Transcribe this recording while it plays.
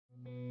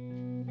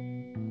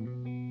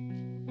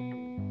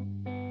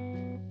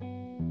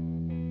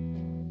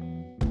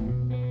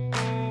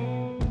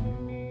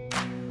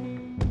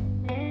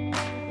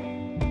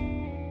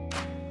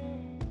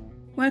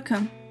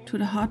Welcome to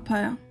the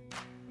Hardpire.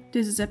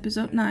 This is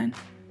episode 9,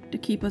 The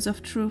Keepers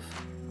of Truth.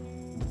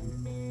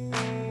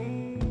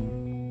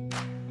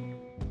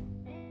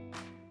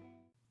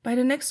 By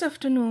the next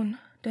afternoon,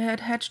 they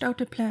had hatched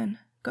out a plan,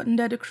 gotten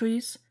their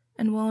degrees,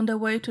 and were on their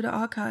way to the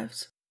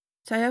archives.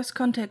 Sayev's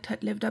contact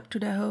had lived up to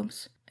their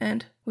hopes,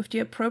 and, with the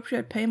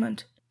appropriate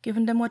payment,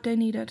 given them what they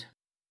needed.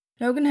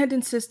 Logan had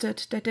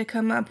insisted that they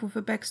come up with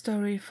a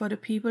backstory for the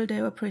people they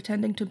were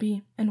pretending to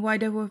be, and why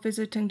they were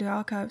visiting the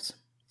archives,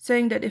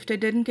 saying that if they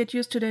didn't get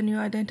used to their new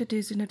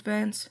identities in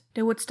advance,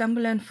 they would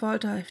stumble and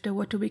falter if they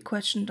were to be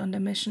questioned on their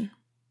mission.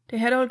 They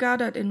had all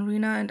gathered in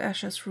Rena and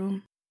Asher's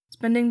room,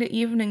 spending the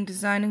evening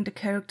designing the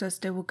characters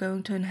they were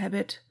going to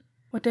inhabit,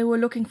 what they were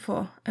looking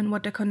for, and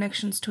what their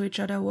connections to each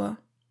other were.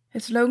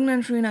 As Logan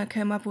and Rena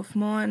came up with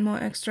more and more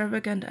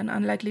extravagant and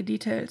unlikely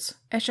details,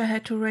 Asher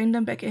had to rein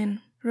them back in,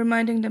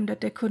 reminding them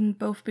that they couldn't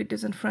both be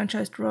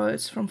disenfranchised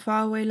royals from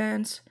faraway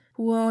lands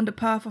who were on the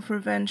path of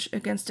revenge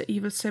against the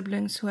evil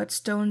siblings who had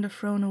stolen the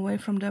throne away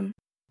from them.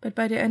 But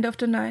by the end of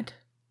the night,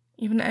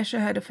 even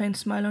Asher had a faint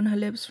smile on her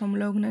lips from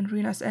Logan and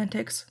Rena's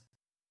antics.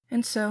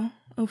 And so,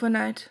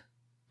 overnight,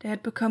 they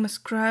had become a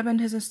scribe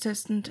and his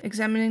assistant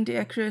examining the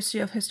accuracy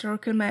of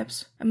historical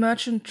maps, a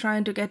merchant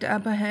trying to get the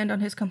upper hand on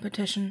his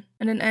competition,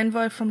 and an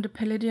envoy from the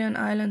Palladian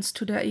Islands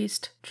to their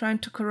east trying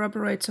to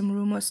corroborate some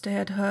rumors they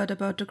had heard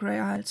about the Grey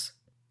Isles.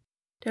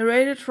 They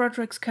raided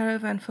Roderick's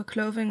caravan for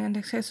clothing and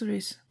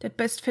accessories that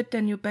best fit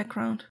their new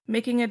background,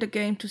 making it a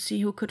game to see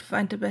who could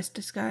find the best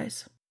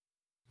disguise.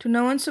 To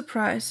no one's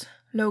surprise,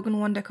 Logan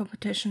won their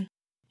competition.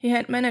 He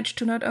had managed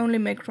to not only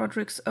make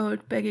Roderick's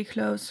old, baggy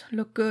clothes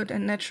look good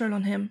and natural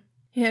on him,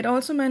 he had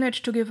also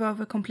managed to give off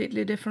a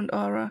completely different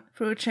aura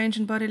through a change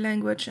in body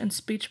language and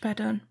speech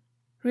pattern.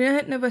 Rhea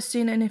had never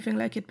seen anything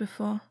like it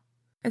before,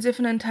 as if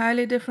an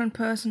entirely different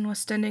person was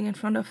standing in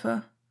front of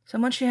her,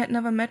 someone she had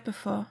never met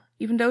before,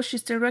 even though she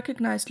still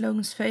recognized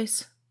Logan's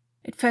face.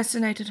 It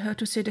fascinated her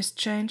to see this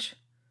change,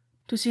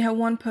 to see how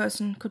one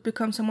person could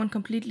become someone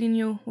completely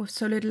new with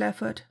so little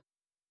effort.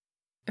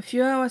 A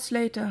few hours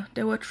later,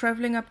 they were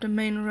traveling up the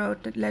main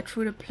road that led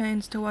through the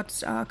plains towards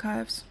the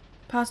archives,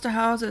 past the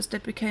houses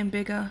that became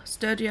bigger,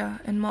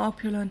 sturdier, and more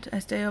opulent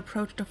as they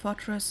approached the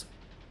fortress.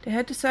 They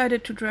had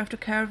decided to drive the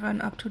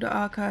caravan up to the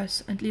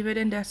archives and leave it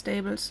in their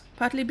stables,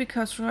 partly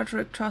because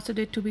Roderick trusted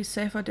it to be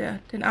safer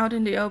there than out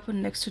in the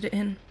open next to the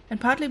inn, and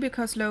partly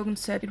because Logan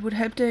said it would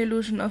help their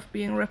illusion of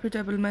being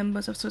reputable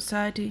members of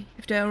society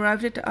if they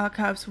arrived at the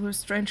archives with a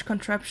strange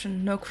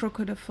contraption no crook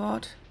could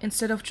afford,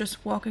 instead of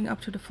just walking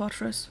up to the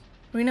fortress.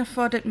 Rena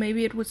thought that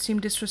maybe it would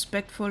seem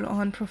disrespectful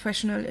or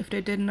unprofessional if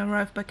they didn't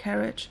arrive by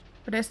carriage,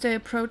 but as they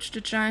approached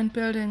the giant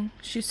building,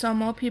 she saw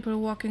more people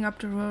walking up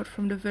the road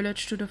from the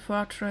village to the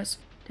fortress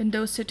than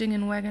those sitting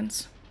in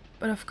wagons.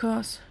 But of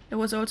course, there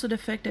was also the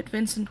fact that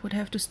Vincent would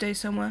have to stay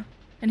somewhere,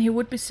 and he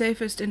would be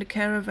safest in the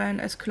caravan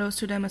as close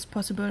to them as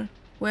possible,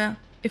 where,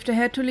 if they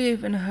had to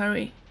leave in a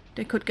hurry,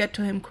 they could get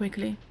to him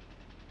quickly.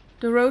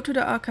 The road to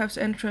the archives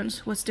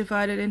entrance was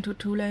divided into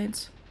 2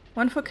 lanes,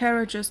 one for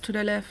carriages to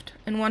their left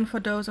and one for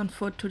those on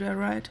foot to their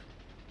right.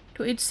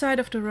 To each side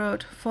of the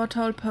road, 4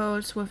 tall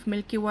poles with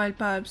milky white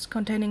bulbs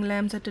containing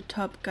lamps at the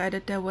top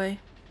guided their way.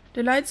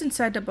 The lights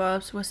inside the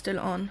bulbs were still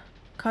on,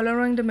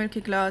 coloring the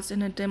milky glass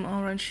in a dim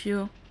orange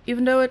hue,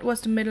 even though it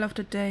was the middle of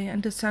the day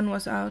and the sun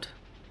was out.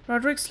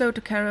 Roderick slowed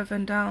the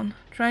caravan down,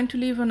 trying to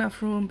leave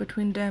enough room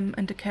between them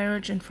and the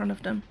carriage in front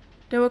of them.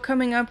 They were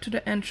coming up to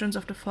the entrance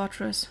of the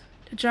fortress,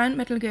 the giant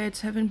metal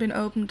gates having been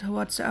opened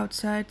towards the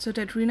outside so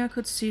that Rena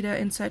could see their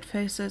inside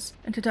faces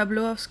and the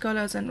tableau of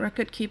scholars and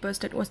record keepers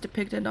that was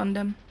depicted on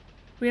them.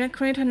 Rena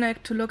craned her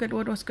neck to look at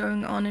what was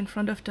going on in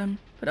front of them,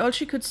 but all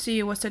she could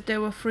see was that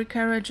there were 3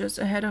 carriages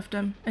ahead of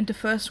them, and the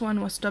first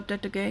one was stopped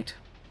at the gate.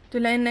 The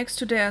lane next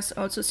to theirs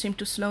also seemed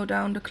to slow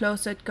down the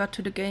closer it got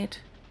to the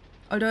gate,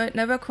 although it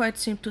never quite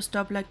seemed to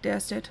stop like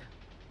theirs did.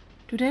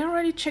 Do they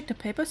already check the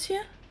papers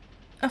here?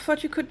 I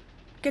thought you could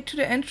get to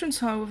the entrance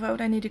hall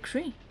without any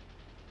decree.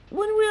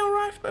 When we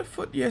arrived by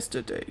foot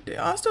yesterday, they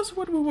asked us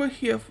what we were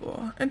here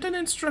for, and then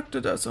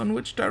instructed us on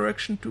which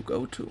direction to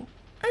go to.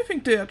 I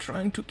think they are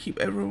trying to keep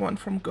everyone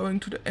from going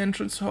to the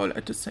entrance hall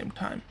at the same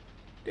time.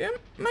 There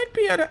might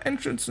be other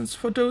entrances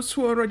for those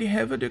who already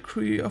have a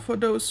decree or for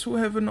those who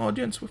have an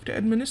audience with the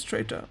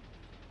administrator.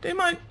 They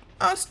might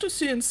ask to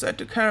see inside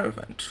the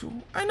caravan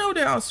too. I know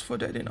they ask for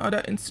that in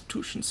other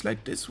institutions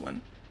like this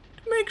one,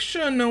 to make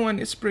sure no one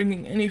is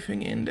bringing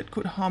anything in that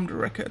could harm the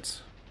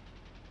records.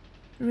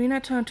 Rena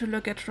turned to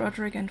look at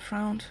Roderick and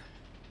frowned.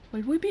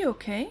 Will we be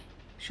okay?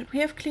 Should we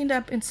have cleaned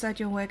up inside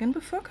your wagon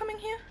before coming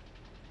here?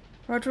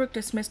 Roderick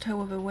dismissed her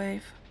with a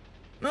wave.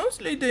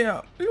 Mostly they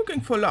are looking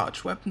for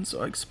large weapons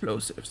or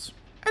explosives.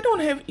 I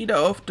don't have either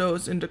of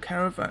those in the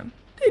caravan.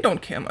 They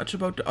don't care much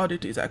about the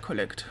oddities I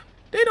collect.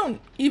 They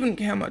don't even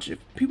care much if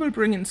people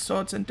bring in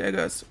swords and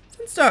daggers,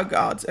 since there are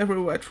guards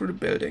everywhere through the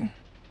building.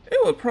 They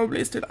will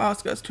probably still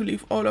ask us to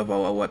leave all of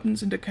our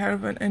weapons in the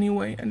caravan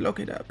anyway and lock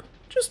it up,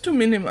 just to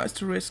minimize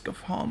the risk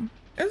of harm.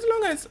 As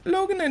long as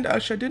Logan and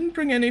Asher didn't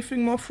bring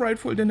anything more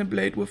frightful than a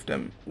blade with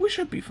them, we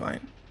should be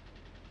fine.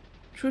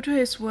 True to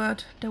his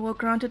word, they were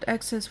granted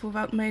access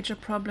without major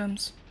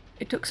problems.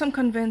 It took some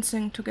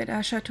convincing to get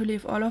Asha to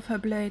leave all of her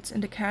blades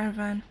in the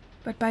caravan,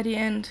 but by the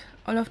end,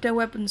 all of their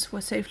weapons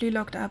were safely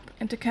locked up,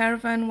 and the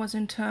caravan was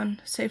in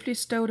turn safely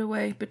stowed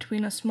away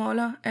between a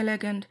smaller,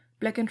 elegant,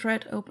 black and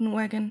red open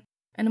wagon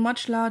and a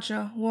much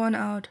larger,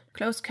 worn-out,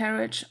 closed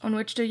carriage on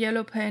which the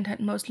yellow paint had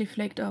mostly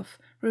flaked off,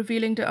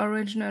 revealing the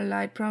original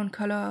light brown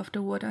color of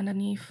the wood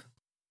underneath.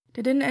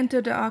 They didn't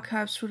enter the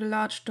archives through the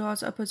large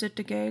doors opposite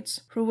the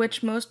gates, through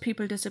which most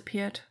people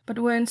disappeared, but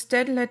were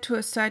instead led to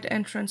a side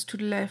entrance to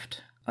the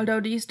left, although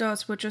these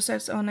doors were just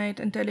as ornate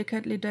and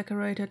delicately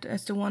decorated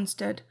as the ones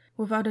that,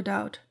 without a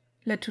doubt,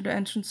 led to the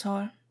entrance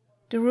hall.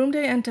 The room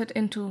they entered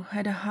into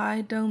had a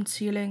high, domed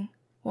ceiling,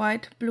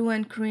 white, blue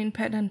and green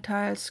patterned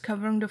tiles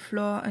covering the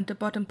floor and the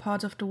bottom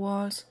parts of the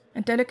walls,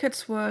 and delicate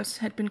swirls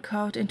had been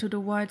carved into the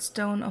white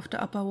stone of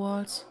the upper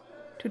walls.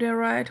 To their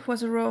right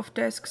was a row of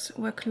desks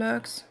where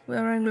clerks,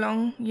 wearing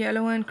long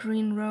yellow and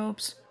green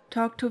robes,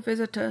 talked to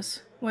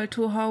visitors, while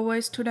 2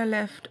 hallways to their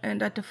left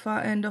and at the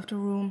far end of the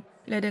room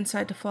led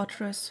inside the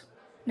fortress.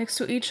 Next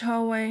to each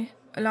hallway,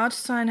 a large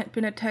sign had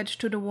been attached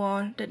to the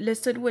wall that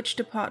listed which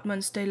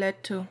departments they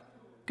led to.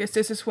 Guess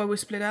this is where we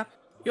split up.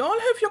 You all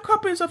have your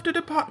copies of the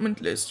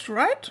department list,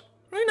 right?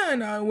 Rena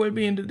and I will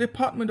be in the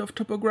Department of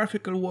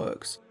Topographical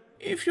Works.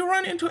 If you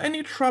run into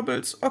any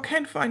troubles or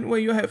can't find where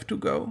you have to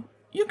go,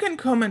 you can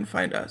come and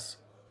find us.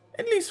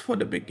 At least for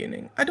the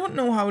beginning. I don't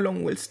know how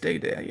long we'll stay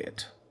there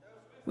yet.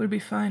 We'll be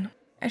fine.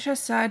 Asher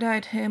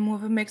side-eyed him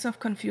with a mix of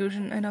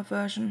confusion and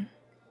aversion.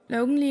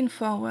 Logan leaned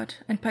forward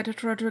and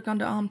patted Roderick on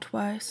the arm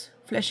twice,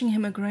 flashing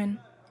him a grin.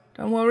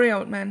 Don't worry,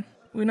 old man.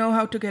 We know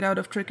how to get out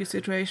of tricky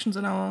situations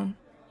on our own.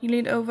 He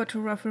leaned over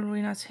to ruffle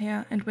Rena's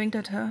hair and winked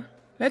at her.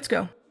 Let's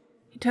go.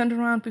 He turned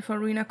around before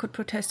Rena could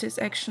protest his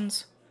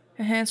actions,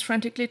 her hands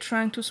frantically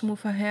trying to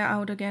smooth her hair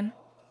out again.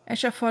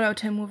 Asher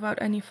followed him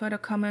without any further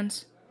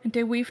comments, and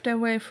they weaved their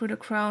way through the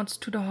crowds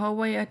to the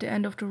hallway at the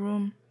end of the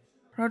room.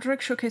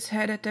 Roderick shook his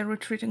head at their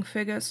retreating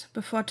figures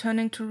before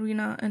turning to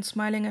Rena and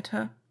smiling at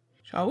her.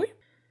 Shall we?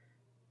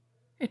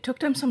 It took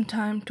them some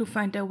time to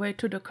find their way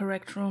to the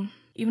correct room,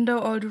 even though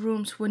all the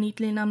rooms were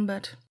neatly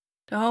numbered.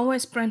 The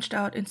hallways branched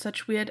out in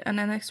such weird and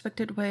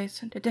unexpected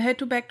ways that they had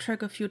to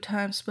backtrack a few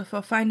times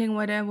before finding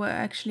where they were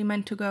actually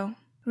meant to go.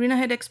 Rena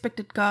had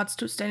expected guards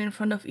to stand in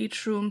front of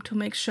each room to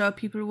make sure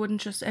people wouldn't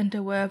just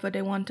enter wherever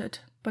they wanted,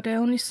 but they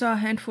only saw a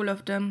handful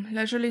of them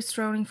leisurely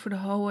strolling through the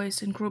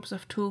hallways in groups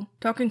of 2,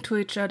 talking to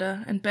each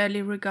other and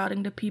barely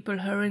regarding the people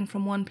hurrying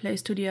from one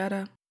place to the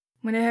other.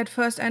 When they had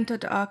first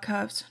entered the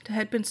archives, there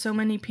had been so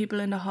many people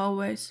in the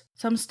hallways,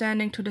 some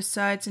standing to the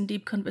sides in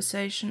deep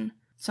conversation,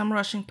 some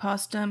rushing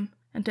past them,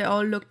 and they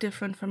all looked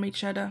different from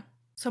each other.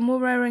 Some were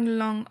wearing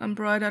long,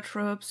 embroidered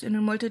robes in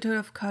a multitude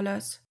of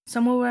colors.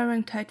 Some were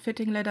wearing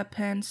tight-fitting leather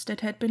pants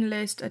that had been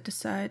laced at the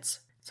sides.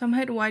 Some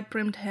had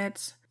wide-brimmed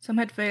hats, some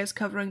had veils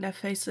covering their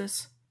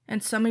faces,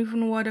 and some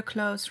even wore the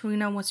clothes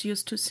Rena was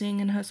used to seeing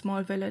in her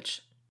small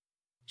village.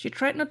 She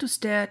tried not to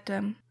stare at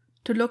them,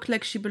 to look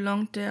like she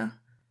belonged there,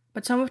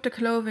 but some of the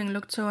clothing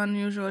looked so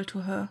unusual to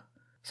her,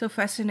 so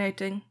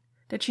fascinating,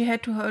 that she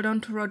had to hold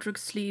on to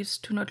Roderick's sleeves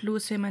to not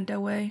lose him and their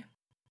way.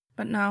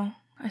 But now,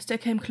 as they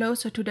came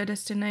closer to their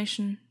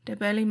destination, they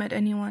barely met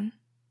anyone.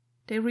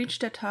 They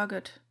reached their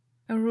target,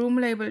 a room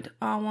labeled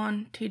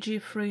R1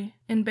 TG3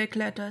 in big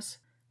letters,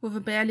 with a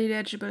barely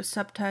legible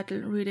subtitle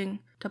reading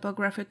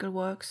Topographical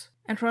Works,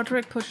 and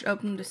Roderick pushed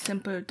open the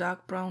simple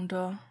dark brown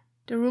door.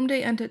 The room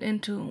they entered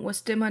into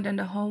was dimmer than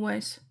the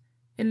hallways,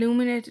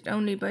 illuminated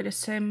only by the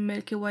same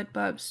milky white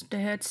bulbs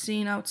they had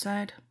seen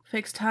outside,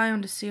 fixed high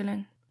on the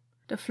ceiling.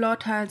 The floor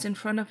tiles in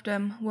front of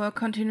them were a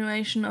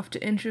continuation of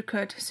the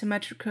intricate,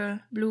 symmetrical,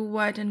 blue,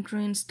 white and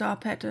green star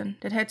pattern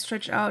that had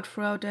stretched out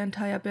throughout the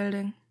entire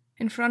building.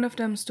 In front of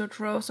them stood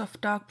rows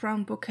of dark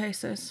brown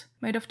bookcases,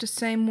 made of the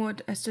same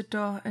wood as the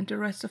door and the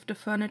rest of the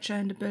furniture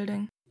in the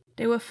building.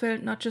 They were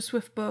filled not just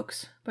with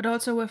books, but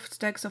also with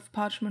stacks of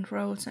parchment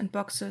rolls and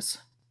boxes.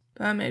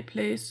 "Permit,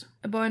 please."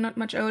 A boy not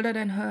much older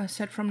than her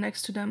sat from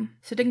next to them,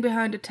 sitting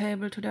behind the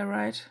table to their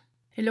right.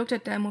 He looked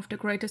at them with the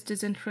greatest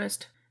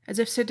disinterest, as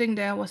if sitting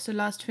there was the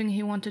last thing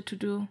he wanted to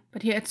do,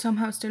 but he had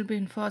somehow still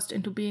been forced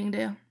into being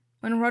there.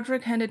 When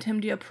Roderick handed him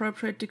the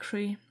appropriate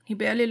decree, he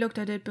barely looked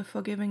at it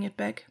before giving it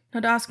back,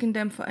 not asking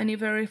them for any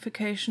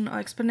verification or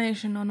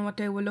explanation on what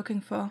they were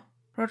looking for.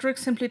 Roderick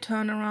simply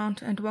turned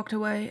around and walked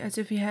away as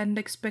if he hadn't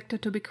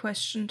expected to be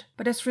questioned,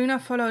 but as Rena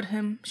followed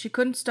him, she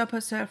couldn't stop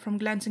herself from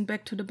glancing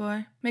back to the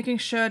boy, making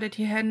sure that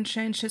he hadn't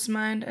changed his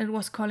mind and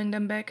was calling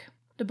them back.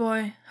 The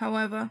boy,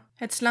 however,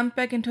 had slumped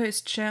back into his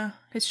chair,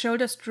 his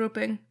shoulders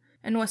drooping,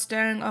 and was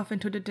staring off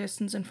into the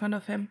distance in front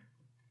of him.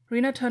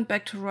 Rena turned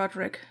back to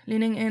Roderick,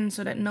 leaning in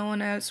so that no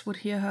one else would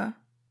hear her.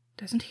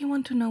 "Doesn't he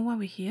want to know why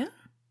we're here?"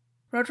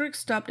 Roderick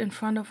stopped in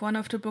front of one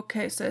of the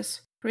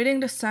bookcases,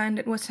 reading the sign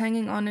that was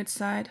hanging on its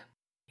side.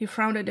 He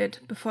frowned at it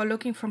before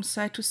looking from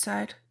side to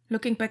side,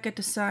 looking back at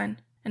the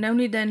sign, and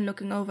only then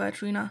looking over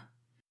at Rena.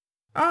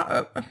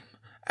 I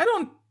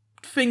don't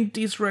think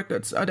these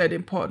records are that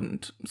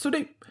important, so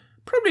they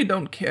probably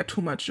don't care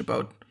too much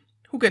about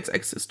who gets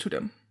access to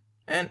them.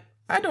 And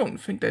I don't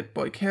think that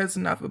boy cares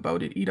enough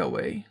about it either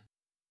way.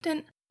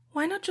 Then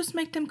why not just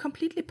make them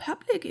completely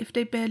public if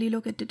they barely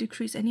look at the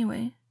decrees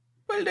anyway?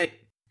 Well, they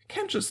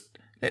can't just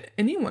let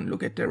anyone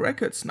look at their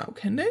records now,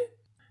 can they?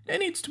 There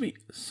needs to be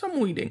some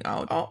weeding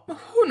out, or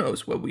who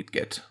knows where we'd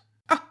get.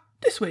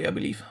 This way, I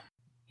believe.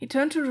 He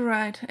turned to the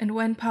right and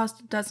went past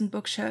a dozen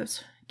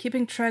bookshelves,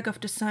 keeping track of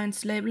the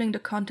signs labeling the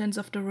contents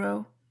of the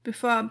row,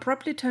 before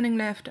abruptly turning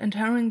left and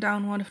hurrying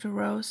down one of the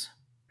rows.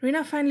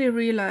 Rena finally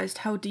realized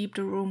how deep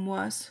the room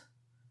was.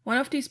 One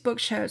of these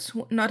bookshelves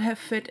would not have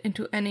fit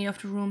into any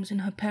of the rooms in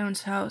her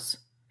parents' house,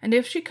 and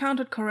if she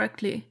counted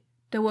correctly,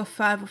 there were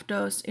 5 of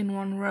those in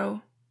one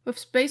row, with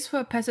space for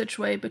a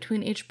passageway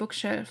between each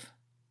bookshelf.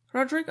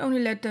 Roderick only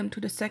led them to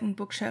the second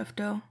bookshelf,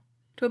 though,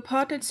 to a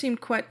part that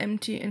seemed quite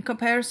empty in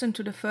comparison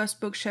to the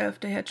first bookshelf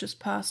they had just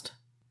passed.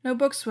 No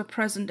books were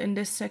present in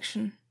this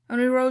section,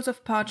 only rolls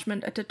of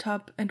parchment at the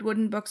top and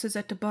wooden boxes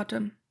at the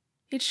bottom.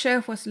 Each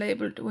shelf was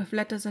labeled with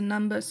letters and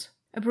numbers,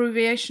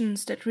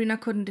 abbreviations that Rena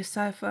couldn't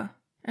decipher,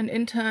 and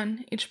in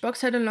turn, each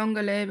box had a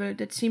longer label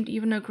that seemed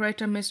even a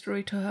greater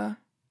mystery to her.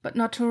 But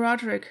not to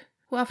Roderick,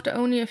 who after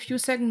only a few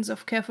seconds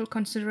of careful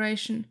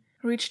consideration,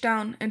 reached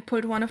down and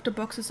pulled one of the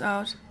boxes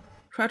out,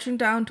 crouching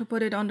down to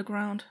put it on the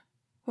ground.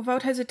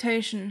 Without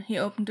hesitation, he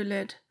opened the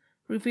lid,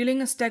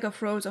 revealing a stack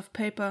of rolls of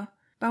paper,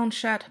 bound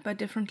shut by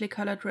differently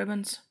colored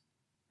ribbons.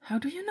 How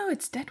do you know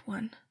it's that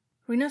one?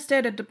 Rena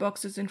stared at the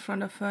boxes in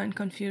front of her in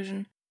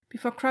confusion,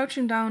 before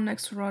crouching down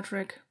next to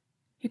Roderick.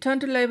 He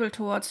turned the label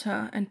towards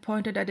her and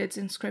pointed at its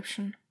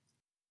inscription.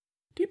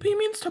 DP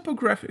means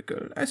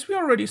topographical, as we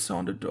already saw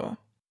on the door.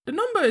 The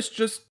number is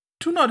just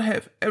to not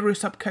have every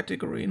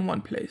subcategory in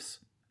one place.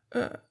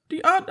 The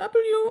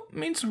RW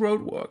means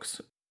roadworks.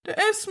 The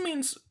S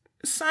means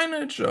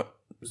signage or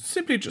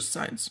simply just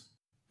signs.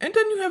 And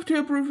then you have the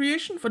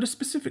abbreviation for the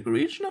specific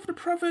region of the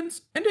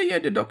province and the year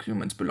the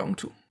documents belong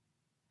to.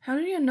 How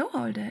do you know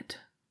all that?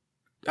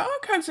 The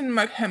archives in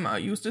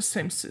Maghammer use the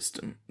same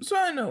system, so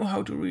I know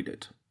how to read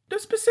it. The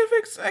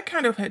specifics I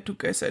kind of had to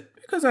guess at,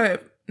 because I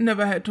have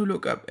never had to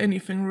look up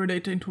anything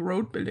relating to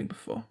road building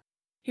before.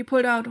 He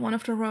pulled out one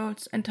of the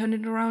rolls and turned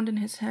it around in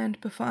his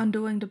hand before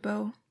undoing the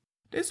bow.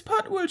 This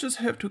part we'll just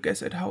have to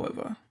guess at,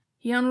 however.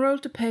 He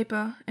unrolled the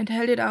paper and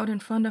held it out in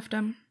front of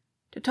them.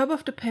 The top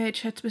of the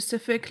page had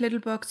specific little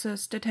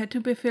boxes that had to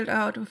be filled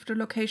out with the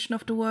location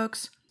of the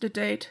works, the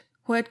date,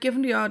 who had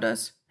given the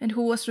orders, and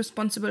who was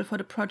responsible for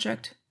the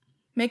project,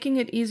 making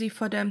it easy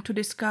for them to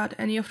discard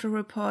any of the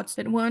reports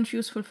that weren't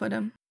useful for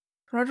them.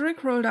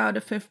 Roderick rolled out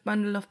a 5th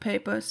bundle of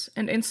papers,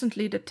 and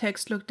instantly the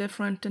text looked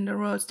different than the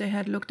rolls they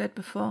had looked at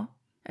before.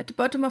 At the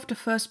bottom of the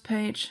first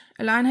page,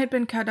 a line had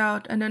been cut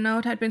out and a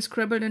note had been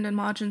scribbled in the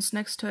margins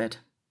next to it.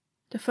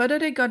 The further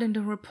they got in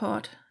the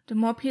report, the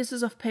more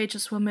pieces of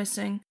pages were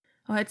missing,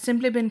 or had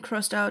simply been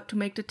crossed out to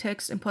make the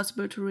text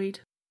impossible to read.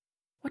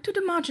 What do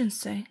the margins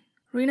say?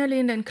 Rena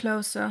leaned in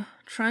closer,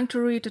 trying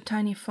to read the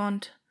tiny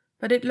font,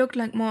 but it looked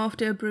like more of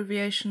the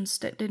abbreviations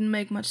that didn't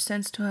make much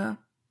sense to her.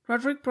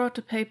 Roderick brought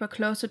the paper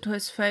closer to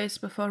his face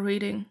before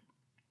reading.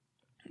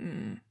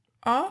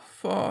 R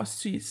for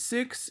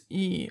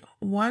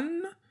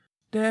C6E1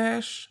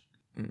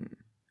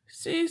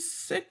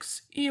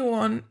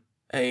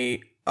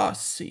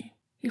 C6E1ARC.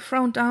 He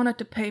frowned down at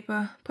the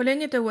paper,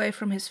 pulling it away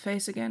from his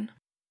face again.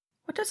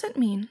 What does that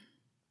mean?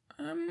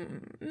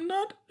 I'm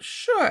not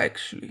sure,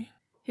 actually.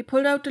 He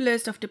pulled out the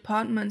list of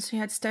departments he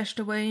had stashed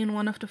away in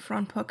one of the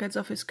front pockets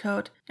of his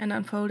coat and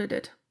unfolded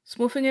it,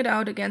 smoothing it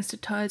out against the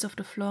tiles of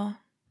the floor.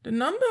 The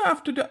number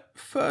after the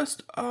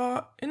first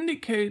R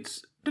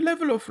indicates the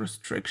level of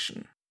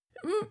restriction,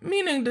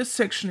 meaning this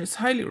section is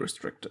highly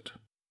restricted.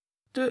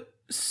 The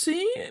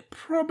C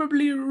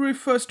probably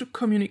refers to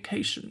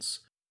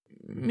communications,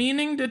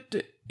 meaning that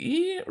the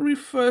E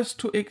refers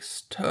to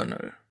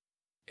external.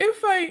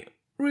 If I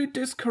read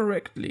this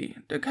correctly,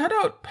 the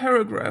cutout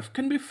paragraph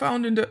can be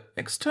found in the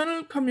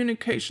External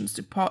Communications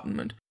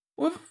Department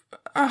with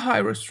a high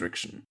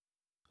restriction,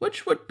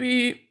 which would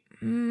be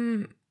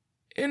in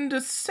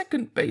the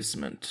second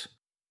basement,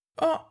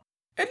 or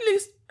at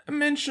least a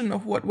mention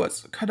of what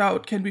was cut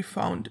out can be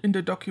found in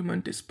the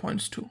document this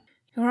points to.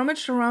 He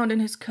rummaged around in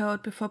his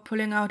coat before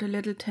pulling out a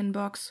little tin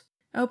box,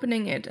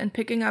 opening it and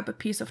picking up a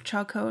piece of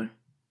charcoal.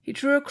 He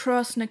drew a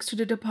cross next to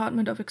the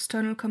Department of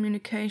External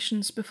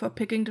Communications before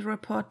picking the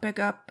report back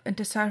up and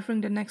deciphering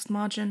the next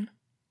margin.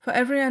 For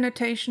every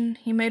annotation,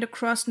 he made a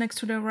cross next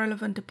to the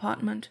relevant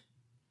department.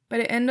 By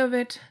the end of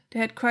it, they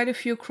had quite a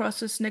few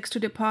crosses next to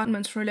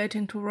departments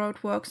relating to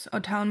roadworks or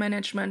town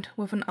management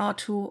with an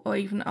R2 or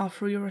even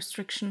R3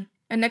 restriction,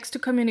 and next to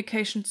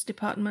communications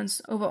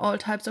departments over all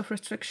types of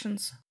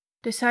restrictions.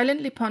 They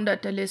silently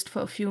pondered the list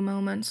for a few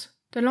moments.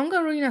 The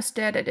longer Rena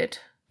stared at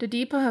it, the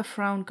deeper her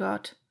frown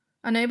got,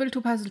 unable to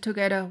puzzle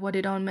together what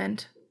it all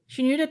meant.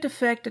 She knew that the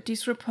fact that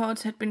these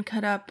reports had been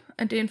cut up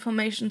and the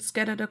information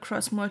scattered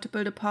across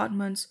multiple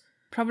departments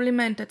probably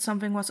meant that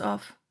something was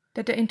off,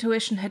 that the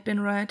intuition had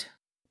been right,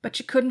 but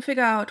she couldn't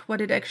figure out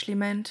what it actually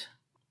meant.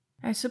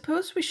 I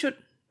suppose we should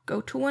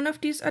go to one of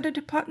these other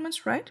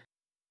departments, right?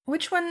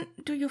 Which one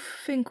do you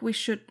think we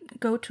should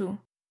go to?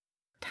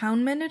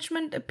 town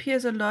management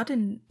appears a lot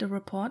in the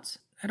reports.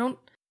 I don't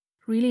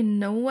really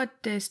know what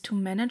there is to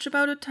manage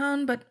about a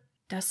town, but it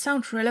does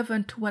sound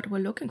relevant to what we're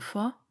looking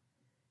for.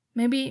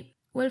 Maybe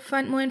we'll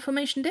find more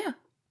information there.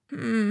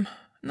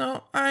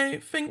 No, I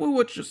think we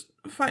would just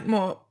find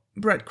more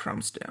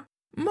breadcrumbs there.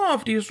 More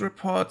of these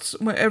reports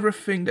where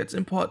everything that's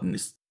important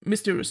is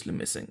mysteriously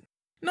missing.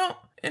 No,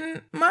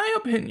 in my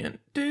opinion,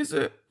 there is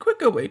a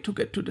quicker way to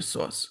get to the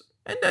source,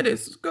 and that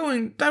is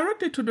going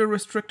directly to the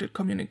restricted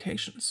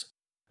communications.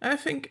 I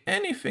think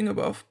anything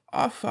above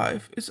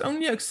R5 is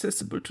only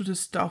accessible to the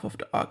staff of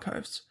the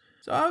archives,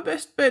 so our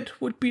best bet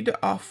would be the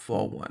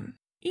R4 one,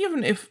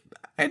 even if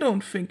I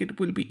don't think it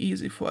will be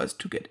easy for us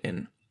to get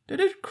in. The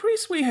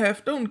decrees we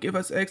have don't give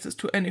us access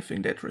to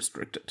anything that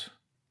restricted.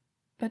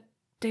 But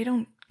they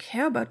don't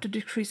care about the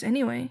decrees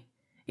anyway.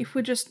 If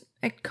we just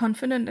act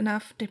confident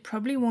enough, they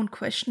probably won't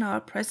question our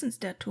presence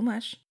there too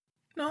much.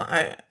 No,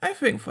 I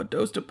think for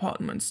those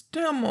departments,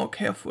 they are more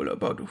careful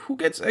about who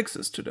gets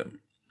access to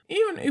them.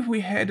 Even if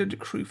we had a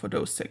decree for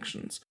those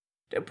sections,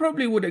 they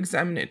probably would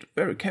examine it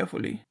very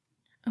carefully.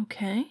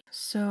 Okay,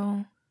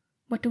 so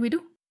what do we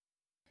do?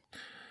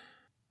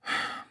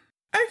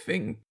 I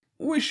think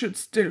we should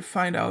still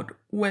find out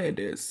where it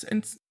is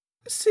and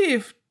see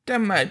if there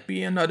might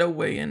be another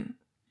way in.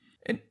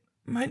 It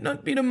might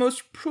not be the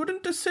most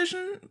prudent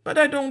decision, but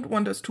I don't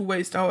want us to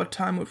waste our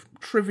time with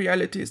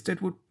trivialities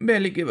that would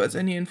barely give us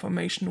any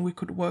information we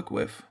could work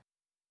with.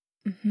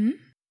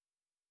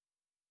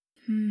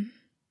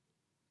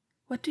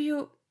 What do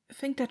you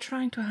think they're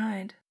trying to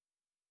hide?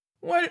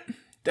 Well,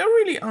 they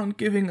really aren't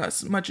giving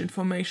us much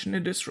information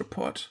in this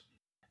report.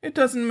 It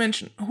doesn't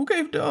mention who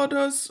gave the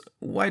orders,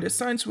 why the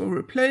signs were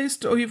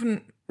replaced, or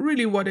even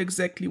really what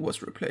exactly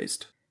was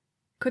replaced.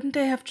 Couldn't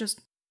they have just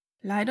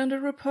lied on the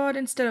report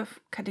instead of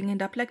cutting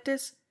it up like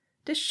this?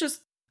 This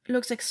just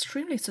looks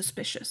extremely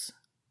suspicious.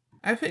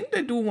 I think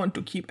they do want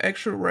to keep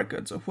actual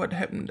records of what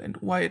happened and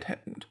why it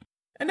happened.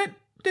 And at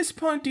this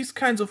point, these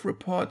kinds of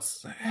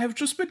reports have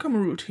just become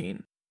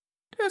routine.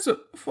 There's a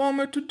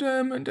format to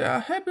them, and there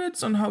are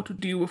habits on how to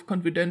deal with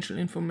confidential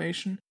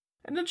information,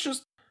 and it's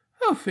just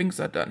how things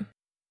are done.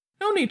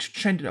 No need to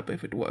change it up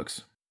if it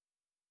works.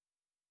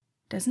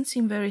 Doesn't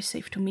seem very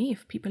safe to me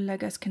if people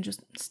like us can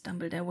just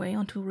stumble their way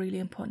onto really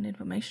important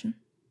information.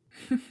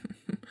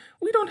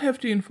 We don't have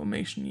the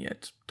information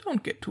yet.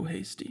 Don't get too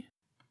hasty.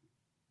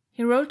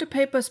 He rolled the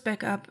papers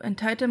back up and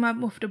tied them up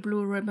with the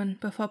blue ribbon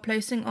before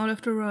placing all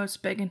of the rolls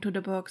back into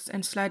the box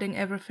and sliding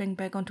everything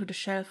back onto the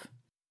shelf.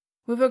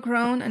 With a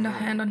groan and a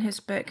hand on his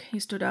back, he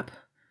stood up.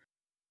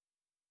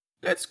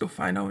 Let's go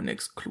find our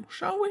next clue,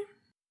 shall we?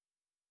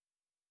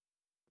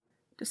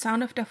 The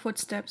sound of their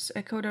footsteps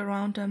echoed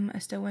around them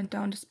as they went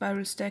down the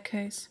spiral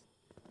staircase,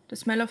 the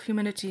smell of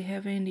humidity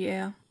heavy in the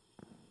air.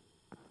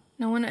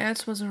 No one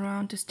else was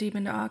around this deep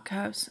in the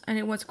archives, and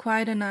it was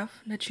quiet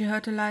enough that she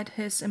heard the light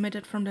hiss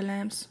emitted from the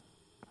lamps.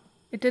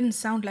 It didn't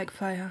sound like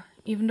fire,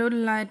 even though the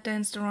light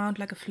danced around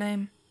like a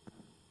flame.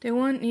 They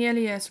weren't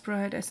nearly as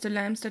bright as the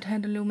lamps that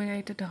had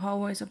illuminated the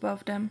hallways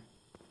above them,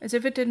 as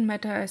if it didn't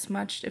matter as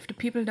much if the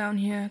people down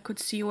here could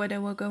see where they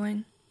were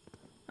going.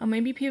 Or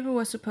maybe people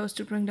were supposed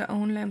to bring their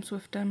own lamps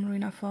with them,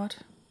 Rena thought.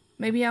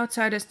 Maybe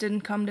outsiders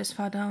didn't come this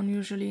far down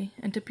usually,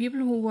 and the people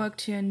who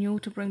worked here knew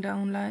to bring their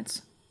own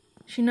lights.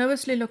 She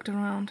nervously looked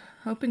around,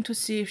 hoping to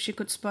see if she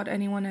could spot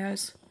anyone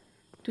else,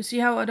 to see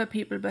how other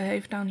people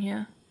behaved down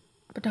here.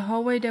 But the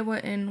hallway they were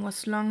in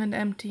was long and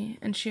empty,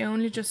 and she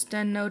only just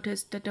then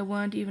noticed that there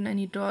weren't even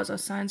any doors or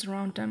signs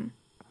around them.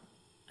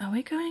 Are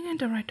we going in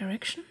the right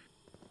direction?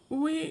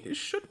 We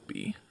should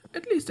be.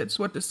 At least that's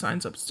what the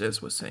signs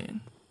upstairs were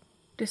saying.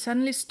 They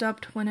suddenly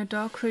stopped when a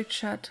door creaked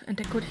shut, and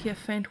they could hear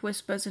faint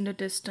whispers in the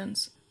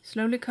distance,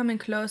 slowly coming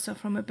closer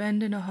from a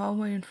bend in the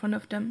hallway in front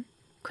of them.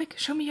 Quick,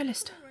 show me your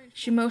list.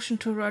 She motioned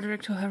to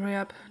Roderick to hurry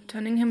up,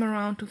 turning him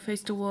around to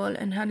face the wall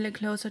and huddling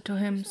closer to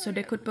him so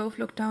they could both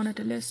look down at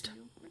the list.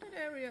 That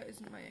area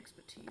isn't my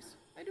expertise.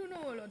 I do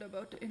know a lot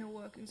about the inner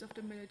workings of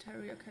the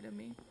military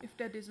academy, if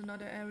that is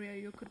another area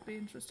you could be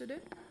interested in.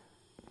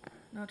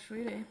 Not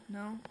really,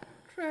 no.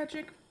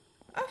 Tragic.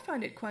 I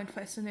find it quite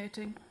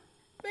fascinating.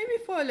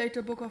 Maybe for a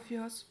later book of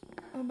yours.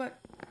 Oh, but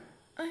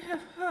I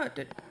have heard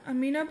that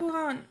Amina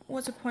Buran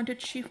was appointed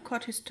chief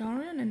court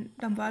historian in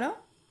Damvala.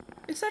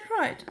 Is that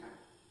right?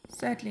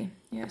 Sadly,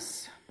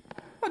 yes.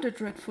 What a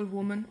dreadful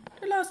woman.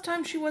 The last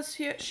time she was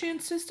here, she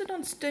insisted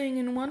on staying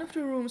in one of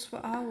the rooms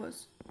for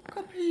hours,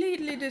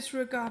 completely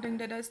disregarding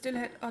that I still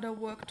had other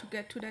work to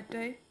get to that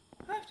day.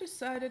 I've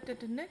decided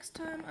that the next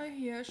time I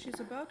hear she's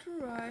about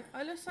to arrive,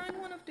 I'll assign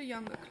one of the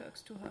younger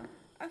clerks to her.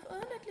 I've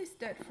earned at least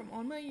that from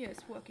all my years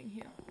working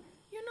here.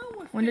 You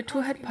know, when the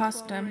two had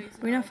passed them,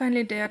 Rena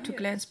finally dared to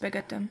glance back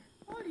at them.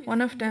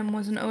 One of them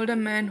was an older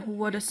man who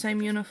wore the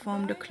same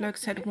uniform the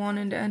clerks had worn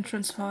in the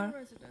entrance hall.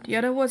 The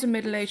other was a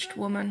middle-aged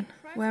woman,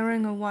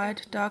 wearing a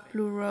white, dark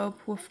blue robe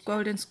with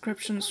gold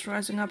inscriptions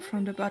rising up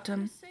from the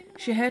bottom.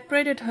 She had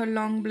braided her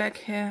long black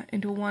hair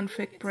into one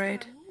thick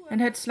braid, and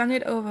had slung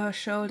it over her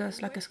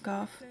shoulders like a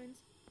scarf.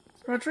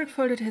 Roderick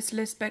folded his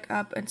list back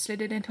up and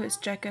slid it into his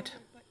jacket.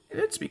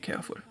 Let's be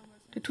careful.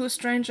 The two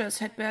strangers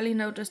had barely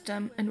noticed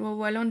them and were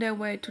well on their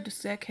way to the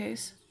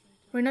staircase.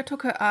 Rena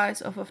took her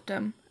eyes off of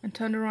them and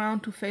turned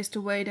around to face the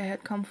way they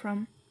had come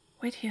from.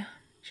 "Wait here."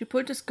 She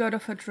pulled the skirt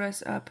of her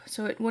dress up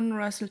so it wouldn't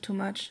rustle too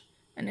much,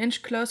 and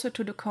inched closer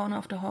to the corner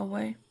of the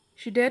hallway.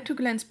 She dared to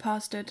glance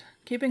past it,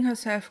 keeping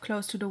herself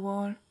close to the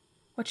wall.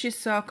 What she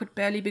saw could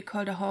barely be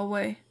called a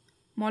hallway,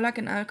 more like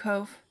an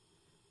alcove.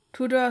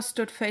 Two doors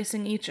stood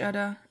facing each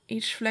other,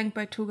 each flanked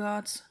by two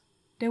guards.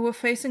 They were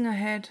facing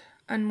ahead,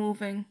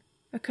 unmoving,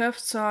 a curved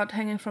sword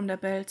hanging from their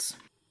belts.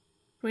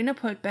 Rena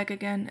pulled back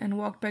again and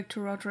walked back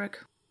to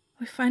Roderick.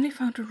 "We finally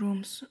found the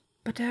rooms,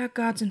 but there are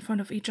guards in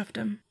front of each of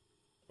them.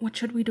 What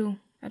should we do?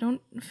 I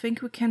don't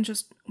think we can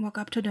just walk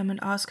up to them and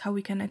ask how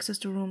we can access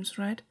the rooms,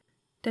 right?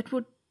 That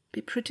would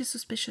be pretty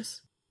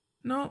suspicious."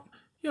 No,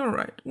 you're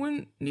right.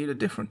 We need a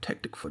different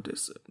tactic for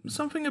this.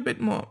 Something a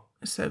bit more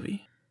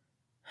savvy.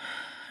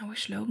 I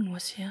wish Logan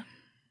was here.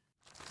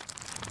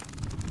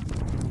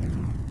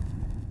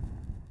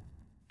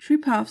 3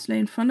 paths lay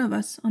in front of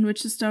us on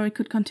which the story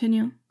could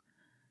continue.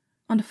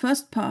 On the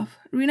first path,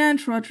 Rena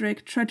and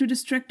Roderick tried to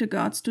distract the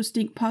guards to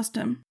sneak past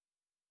them.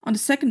 On the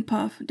second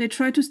path, they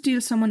tried to steal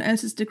someone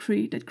else's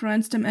decree that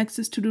grants them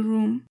access to the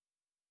room.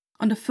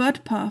 On the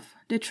third path,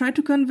 they tried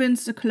to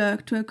convince the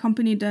clerk to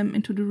accompany them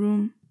into the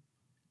room.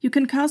 You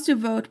can cast your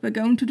vote by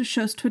going to the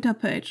show's Twitter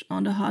page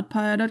on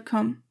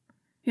thehardpire.com.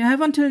 You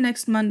have until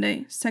next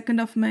Monday, 2nd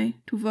of May,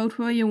 to vote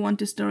where you want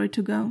this story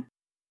to go.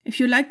 If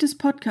you like this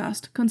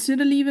podcast,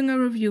 consider leaving a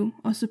review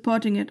or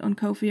supporting it on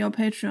Ko-fi or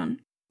Patreon.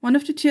 One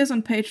of the tiers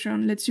on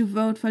Patreon lets you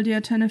vote for the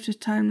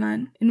alternative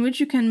timeline, in which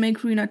you can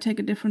make Rena take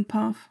a different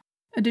path.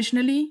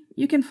 Additionally,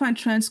 you can find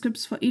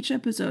transcripts for each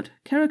episode,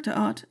 character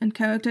art, and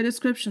character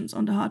descriptions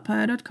on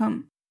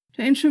thehardpire.com.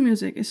 The intro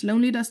music is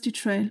Lonely Dusty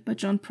Trail by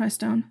John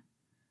Pressdown.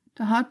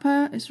 The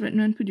Hardpire is written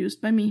and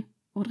produced by me,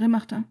 Audrey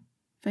Martin.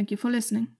 Thank you for listening.